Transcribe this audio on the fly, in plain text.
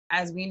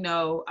as we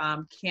know,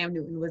 Cam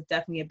Newton was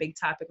definitely a big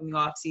topic in the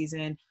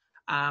offseason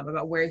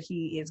about where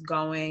he is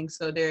going.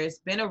 So there's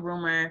been a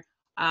rumor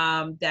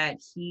that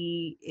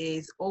he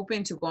is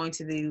open to going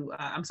to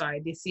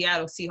the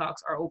Seattle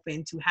Seahawks are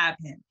open to have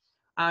him.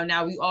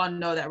 Now, we all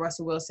know that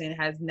Russell Wilson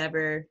has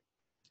never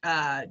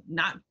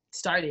not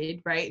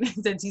started, right?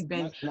 Since he's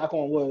been knock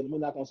on wood. Let me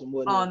knock on some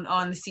wood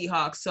on the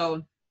Seahawks.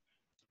 So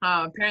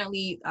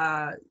apparently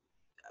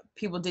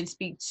people did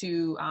speak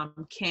to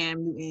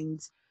Cam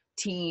Newton's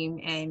team,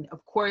 and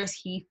of course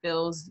he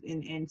feels,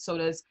 and so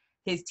does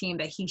his team,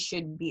 that he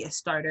should be a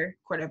starter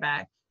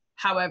quarterback.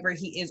 However,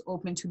 he is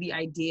open to the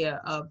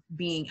idea of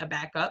being a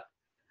backup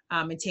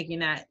and taking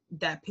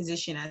that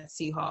position at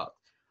Seahawks.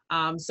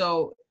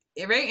 So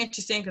it's very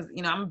interesting because,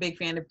 I'm a big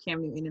fan of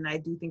Cam Newton, and I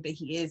do think that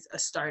he is a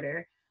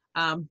starter.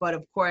 But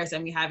of course,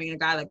 having a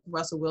guy like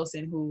Russell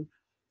Wilson, who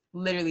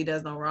literally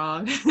does no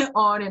wrong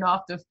on and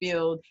off the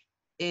field,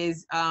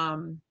 is a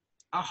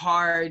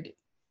hard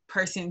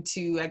person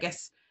to, I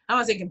guess, I don't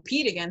want to say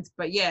compete against,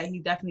 but yeah, he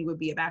definitely would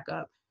be a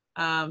backup.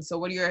 So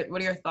what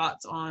are your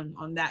thoughts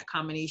on that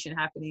combination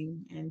happening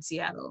in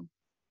Seattle?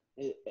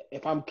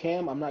 If I'm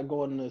Cam, I'm not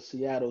going to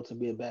Seattle to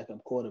be a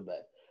backup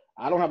quarterback.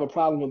 I don't have a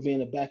problem with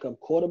being a backup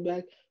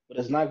quarterback, but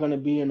it's not going to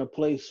be in a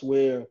place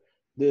where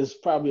there's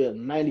probably a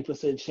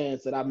 90%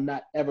 chance that I'm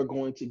not ever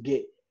going to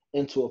get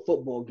into a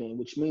football game,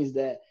 which means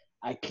that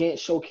I can't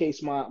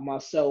showcase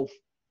myself,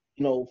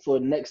 for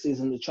next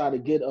season to try to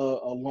get a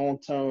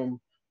long-term,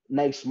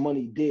 nice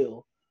money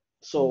deal.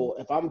 So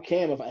if I'm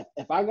Cam,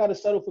 if I got to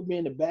settle for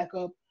being the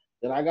backup,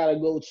 then I got to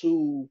go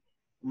to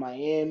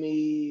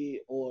Miami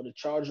or the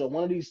Chargers or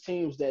one of these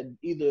teams that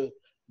either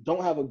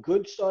don't have a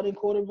good starting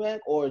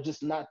quarterback or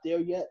just not there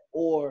yet,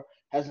 or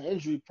has an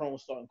injury-prone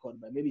starting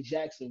quarterback, maybe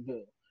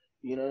Jacksonville.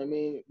 You know what I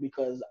mean?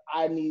 Because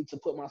I need to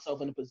put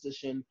myself in a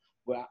position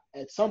where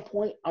at some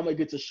point I'm going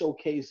to get to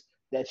showcase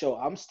that,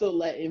 I'm still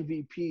that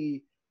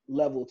MVP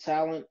level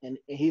talent, and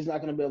he's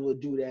not going to be able to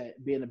do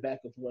that being a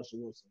backup for Russell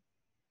Wilson.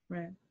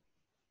 Right.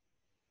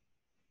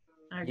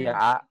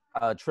 Yeah,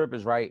 Tripp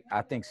is right.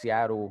 I think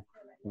Seattle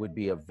would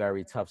be a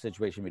very tough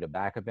situation for me to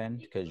backup in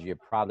because you're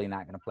probably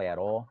not going to play at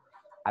all.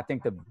 I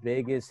think the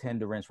biggest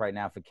hindrance right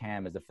now for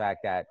Cam is the fact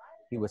that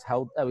he was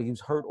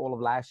hurt all of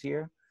last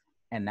year,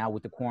 and now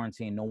with the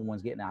quarantine, no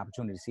one's getting an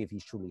opportunity to see if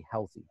he's truly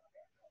healthy.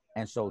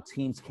 And so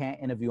teams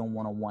can't interview him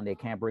one-on-one. They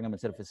can't bring him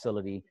into the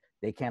facility.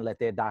 They can't let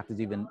their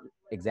doctors even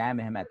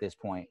examine him at this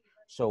point.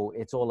 So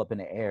it's all up in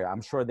the air.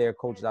 I'm sure there are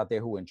coaches out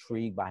there who are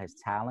intrigued by his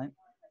talent,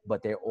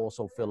 but they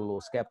also feel a little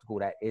skeptical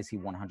that is he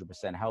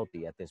 100%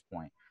 healthy at this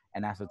point?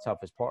 And that's the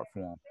toughest part for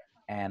him.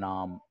 And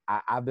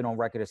I've been on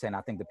record as saying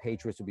I think the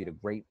Patriots would be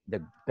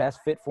the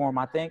best fit for him,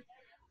 I think.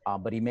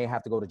 But he may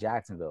have to go to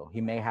Jacksonville.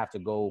 He may have to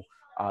go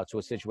to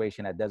a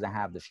situation that doesn't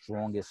have the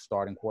strongest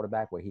starting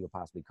quarterback where he could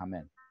possibly come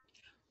in.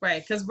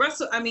 Right, because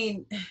Russell,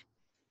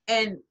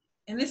 and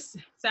this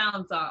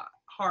sounds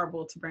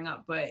horrible to bring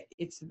up, but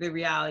it's the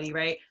reality,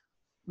 right?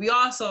 We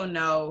also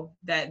know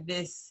that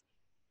this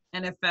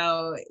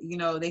NFL,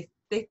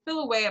 they feel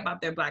a way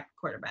about their black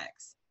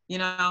quarterbacks,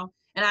 and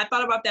I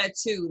thought about that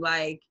too.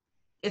 Like,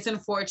 it's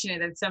unfortunate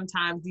that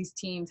sometimes these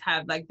teams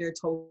have like their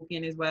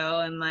token as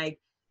well, and like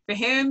for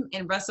him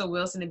and Russell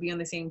Wilson to be on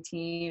the same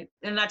team,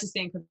 and not just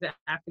saying because they're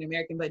African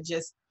American, but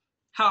just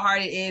how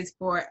hard it is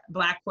for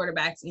black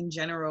quarterbacks in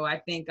general. I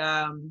think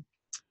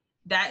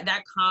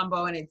that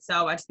combo in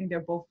itself, I just think they're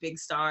both big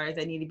stars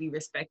that need to be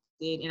respected.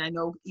 And I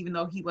know even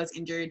though he was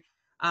injured,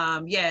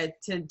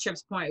 to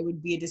Tripp's point, it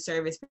would be a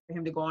disservice for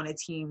him to go on a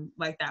team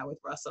like that with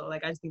Russell.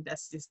 Like, I just think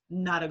that's just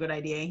not a good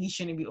idea, and he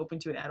shouldn't be open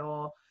to it at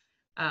all.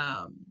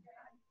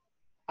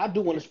 I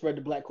do want to spread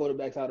the black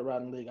quarterbacks out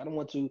around the league. I don't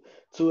want two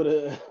of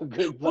the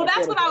good black. Well,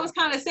 that's what I was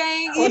kind of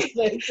saying. I'm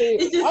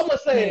gonna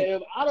say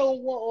if I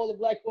don't want all the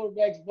black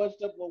quarterbacks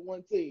bunched up on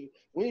one team,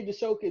 we need to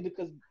showcase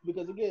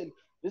because again,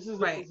 this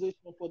is a position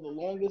for the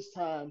longest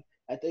time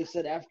that they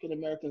said African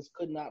Americans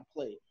could not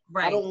play.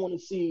 Right. I don't want to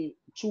see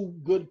two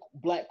good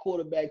black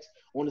quarterbacks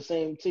on the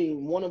same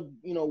team. One of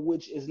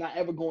which is not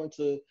ever going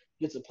to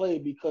get to play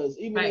because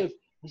even if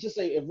let's just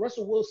say if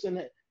Russell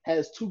Wilson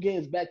has 2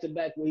 games back to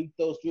back where he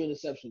throws 3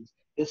 interceptions,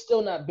 it's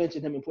still not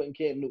benching him and putting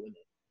Cam Newton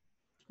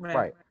in.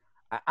 Right.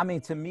 I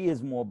mean, to me,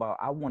 it's more about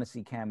I want to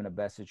see Cam in the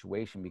best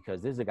situation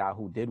because this is a guy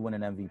who did win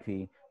an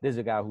MVP. This is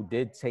a guy who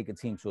did take a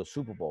team to a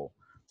Super Bowl.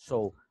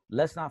 So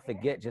let's not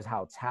forget just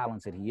how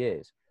talented he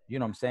is. You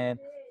know what I'm saying?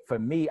 For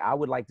me, I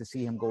would like to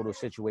see him go to a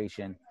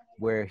situation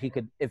where he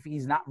could, if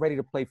he's not ready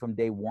to play from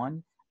day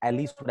one, at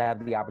least would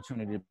have the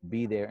opportunity to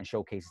be there and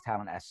showcase his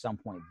talent at some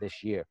point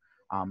this year.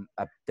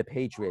 The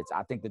Patriots,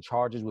 I think the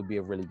Chargers would be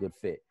a really good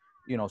fit.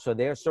 So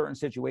there are certain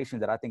situations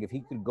that I think if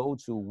he could go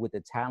to with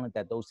the talent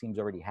that those teams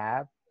already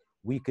have,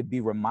 we could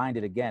be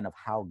reminded again of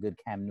how good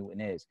Cam Newton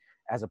is,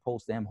 as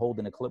opposed to him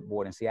holding a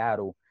clipboard in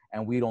Seattle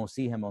and we don't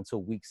see him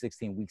until week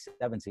 16, week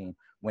 17,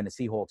 when the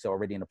Seahawks are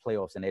already in the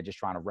playoffs and they're just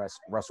trying to rest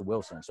Russell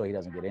Wilson so he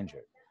doesn't get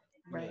injured.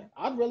 Right.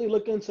 I'd really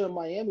look into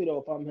Miami,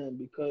 though, if I'm him,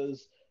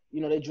 because,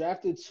 they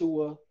drafted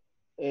Tua,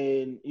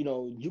 and,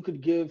 you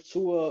could give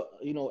Tua,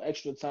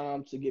 extra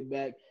time to get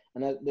back.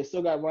 and they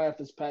still got Ryan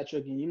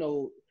Fitzpatrick, and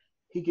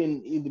he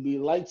can either be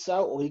lights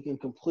out or he can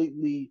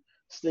completely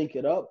stink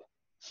it up.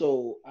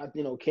 So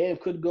Cam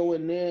could go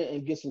in there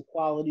and get some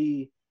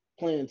quality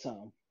playing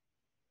time.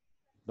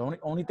 The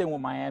only thing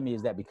with Miami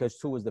is that because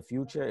Tua is the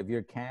future, if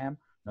you're Cam,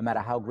 no matter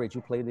how great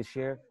you play this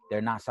year,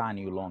 they're not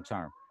signing you long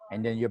term.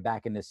 And then you're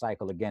back in this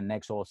cycle again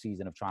next all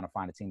season of trying to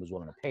find a team who's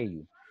willing to pay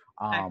you.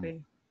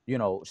 Exactly.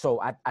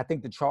 So I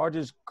think the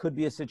Chargers could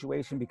be a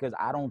situation because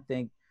I don't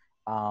think,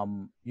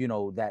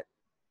 that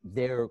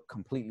they're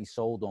completely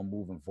sold on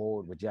moving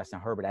forward with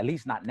Justin Herbert, at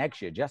least not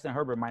next year. Justin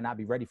Herbert might not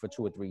be ready for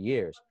 2 or 3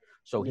 years.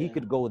 So he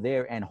could go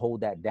there and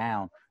hold that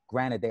down.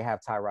 Granted, they have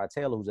Tyrod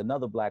Taylor, who's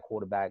another black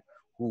quarterback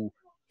who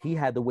he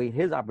had to wait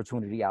his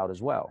opportunity out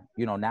as well.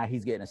 Now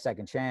he's getting a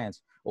second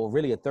chance or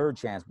really a third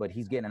chance, but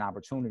he's getting an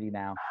opportunity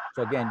now.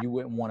 So again, you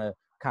wouldn't want to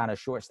kind of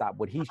shortstop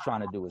what he's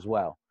trying to do as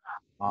well.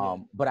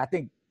 But I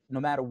think no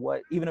matter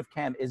what, even if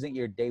Cam isn't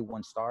your day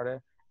one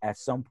starter, at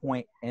some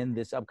point in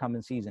this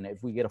upcoming season,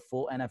 if we get a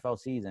full NFL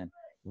season,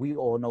 we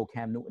all know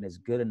Cam Newton is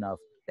good enough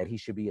that he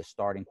should be a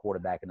starting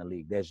quarterback in the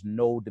league. There's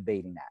no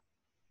debating that.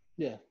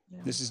 Yeah.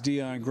 This is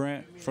Deion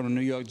Grant from the New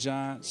York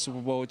Giants,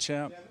 Super Bowl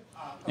champ,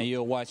 and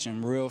you're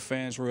watching Real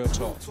Fans, Real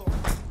Talk.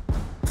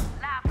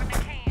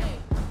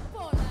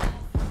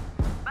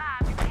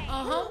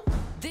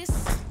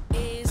 This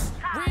is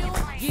Real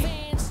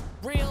Fans,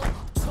 Real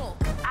Talk.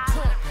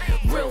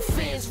 Real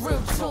fans,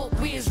 real talk.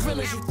 We as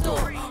real as you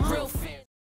thought.